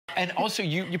And also,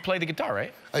 you play the guitar,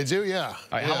 right? I do, yeah. All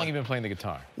right, yeah. how long have you been playing the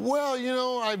guitar? Well, you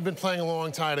know, I've been playing a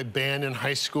long time at a band in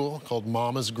high school called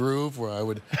Mama's Groove, where I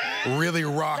would really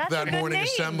rock that morning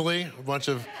assembly. A bunch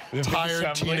of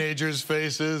tired teenagers'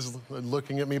 faces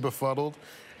looking at me befuddled.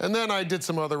 And then I did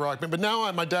some other rock, but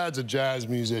now my dad's a jazz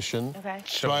musician. Okay.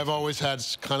 So I've always had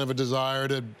kind of a desire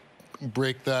to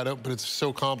break that up, but it's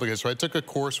so complicated. So I took a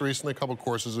course recently, a couple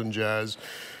courses in jazz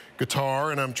guitar,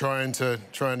 and I'm trying to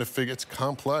figure. It's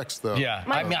complex, though. Yeah,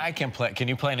 I mean, I can play. Can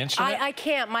you play an instrument? I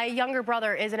can't. My younger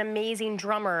brother is an amazing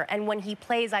drummer, and when he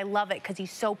plays, I love it because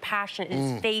he's so passionate.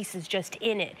 His face is just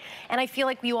in it, and I feel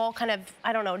like we all kind of,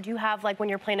 I don't know. Do you have, like, when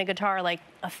you're playing a guitar, like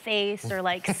a face or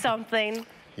like something?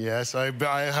 Yes, I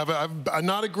have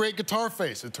not a great guitar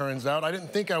face, it turns out. I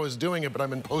didn't think I was doing it, but I've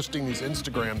been posting these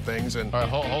Instagram things. And all right,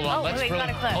 hold on. Oh, Let's wait, really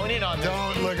hone in on this.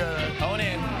 Don't look at it. Hone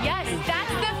in. Yes, that's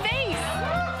the face.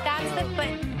 That's the,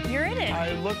 but you're in it.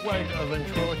 I look like a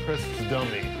ventriloquist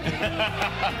dummy.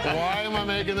 Why am I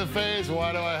making the face?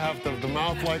 Why do I have the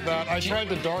mouth like that? I tried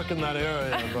to darken that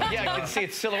area. But... Yeah, I can see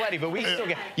it's silhouette, but we still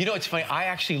get... You know, it's funny. I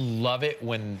actually love it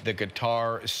when the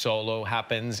guitar solo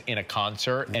happens in a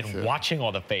concert and watching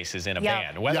all the faces in a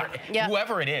band, whether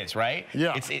whoever it is, right?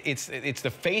 Yeah. It's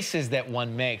the faces that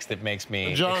one makes that makes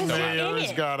me... John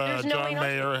Mayer's got a... John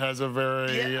Mayer has a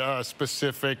very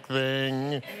specific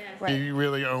thing. Right. He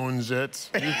really owns it.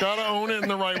 You've got to own it in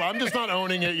the right way. I'm just not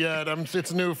owning it yet.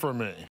 It's new for me.